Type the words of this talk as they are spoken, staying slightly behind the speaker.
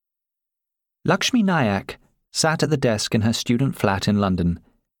Lakshmi Nayak sat at the desk in her student flat in London,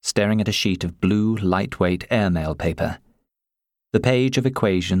 staring at a sheet of blue, lightweight airmail paper. The page of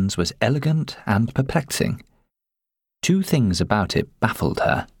equations was elegant and perplexing. Two things about it baffled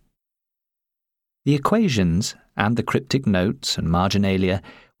her. The equations and the cryptic notes and marginalia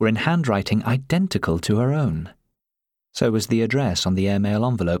were in handwriting identical to her own. So was the address on the airmail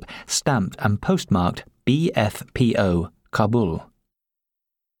envelope, stamped and postmarked BFPO, Kabul.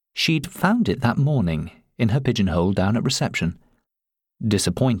 She'd found it that morning in her pigeonhole down at reception.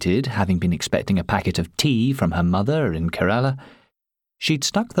 Disappointed, having been expecting a packet of tea from her mother in Kerala, she'd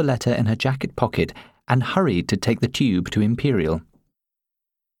stuck the letter in her jacket pocket and hurried to take the tube to Imperial.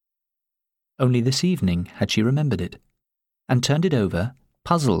 Only this evening had she remembered it, and turned it over,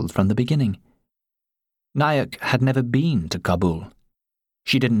 puzzled from the beginning. Nayak had never been to Kabul.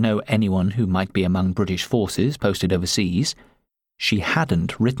 She didn't know anyone who might be among British forces posted overseas. She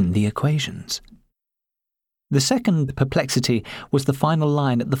hadn't written the equations. The second perplexity was the final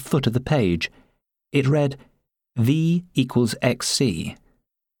line at the foot of the page. It read, V equals xc.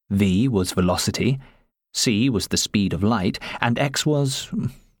 V was velocity, c was the speed of light, and x was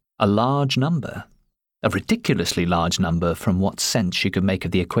a large number. A ridiculously large number from what sense she could make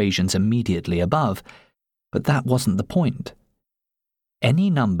of the equations immediately above. But that wasn't the point. Any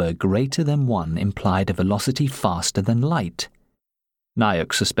number greater than 1 implied a velocity faster than light.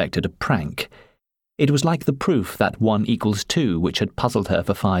 Nayak suspected a prank. It was like the proof that 1 equals 2, which had puzzled her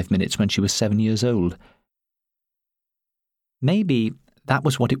for 5 minutes when she was 7 years old. Maybe that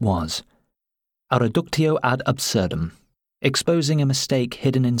was what it was. A reductio ad absurdum, exposing a mistake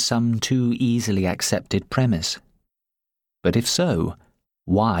hidden in some too easily accepted premise. But if so,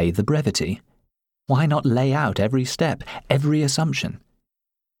 why the brevity? Why not lay out every step, every assumption?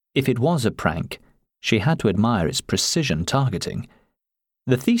 If it was a prank, she had to admire its precision targeting.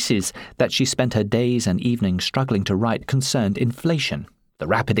 The thesis that she spent her days and evenings struggling to write concerned inflation, the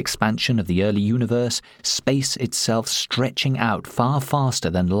rapid expansion of the early universe, space itself stretching out far faster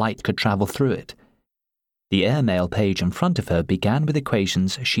than light could travel through it. The airmail page in front of her began with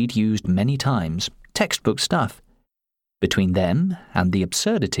equations she'd used many times, textbook stuff. Between them and the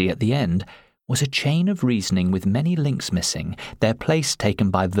absurdity at the end was a chain of reasoning with many links missing, their place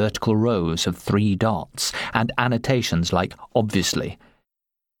taken by vertical rows of 3 dots and annotations like obviously.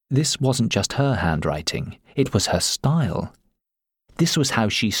 This wasn't just her handwriting, it was her style. This was how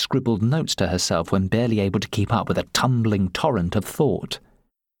she scribbled notes to herself when barely able to keep up with a tumbling torrent of thought.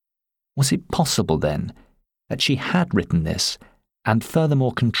 Was it possible, then, that she had written this, and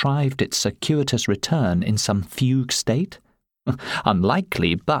furthermore contrived its circuitous return in some fugue state?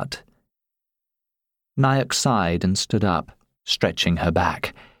 Unlikely, but... Nayak sighed and stood up, stretching her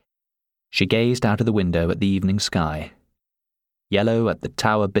back. She gazed out of the window at the evening sky. Yellow at the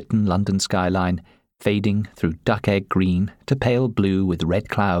tower-bitten London skyline, fading through duck-egg green to pale blue with red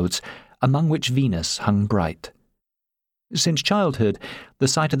clouds, among which Venus hung bright. Since childhood, the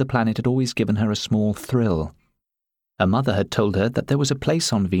sight of the planet had always given her a small thrill. Her mother had told her that there was a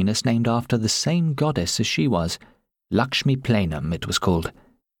place on Venus named after the same goddess as she was. Lakshmi Planum, it was called.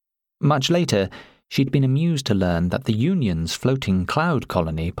 Much later, she'd been amused to learn that the Union's floating cloud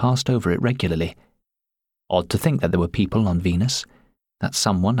colony passed over it regularly. Odd to think that there were people on Venus, that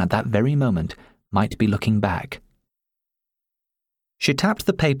someone at that very moment might be looking back. She tapped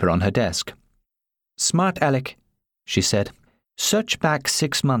the paper on her desk. "Smart Alec," she said. "Search back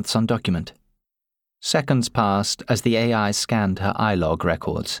 6 months on document." Seconds passed as the AI scanned her iLog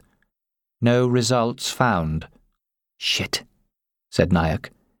records. No results found. "Shit," said Nayak.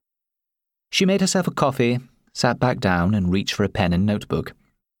 She made herself a coffee, sat back down and reached for a pen and notebook.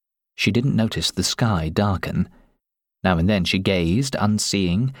 She didn't notice the sky darken. Now and then she gazed,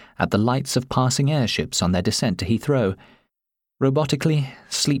 unseeing, at the lights of passing airships on their descent to Heathrow. Robotically,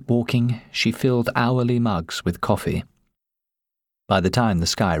 sleepwalking, she filled hourly mugs with coffee. By the time the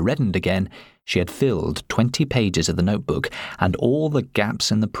sky reddened again, she had filled 20 pages of the notebook and all the gaps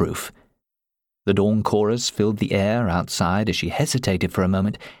in the proof. The dawn chorus filled the air outside as she hesitated for a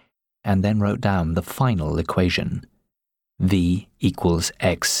moment, and then wrote down the final equation. V equals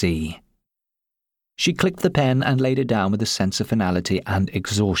xc. She clicked the pen and laid it down with a sense of finality and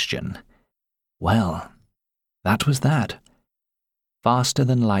exhaustion. Well, that was that. Faster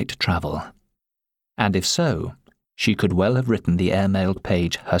than light travel. And if so, she could well have written the airmailed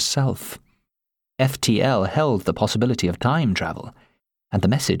page herself. FTL held the possibility of time travel, and the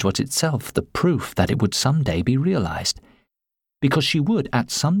message was itself the proof that it would someday be realized, because she would,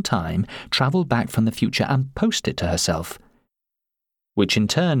 at some time, travel back from the future and post it to herself. Which in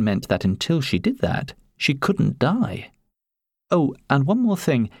turn meant that until she did that, she couldn't die. Oh, and one more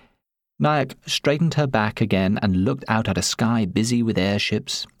thing. Nyack straightened her back again and looked out at a sky busy with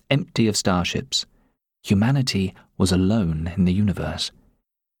airships, empty of starships. Humanity was alone in the universe.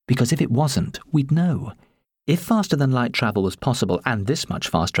 Because if it wasn't, we'd know. If faster-than-light travel was possible, and this much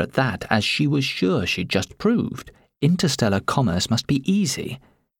faster at that, as she was sure she'd just proved, interstellar commerce must be easy.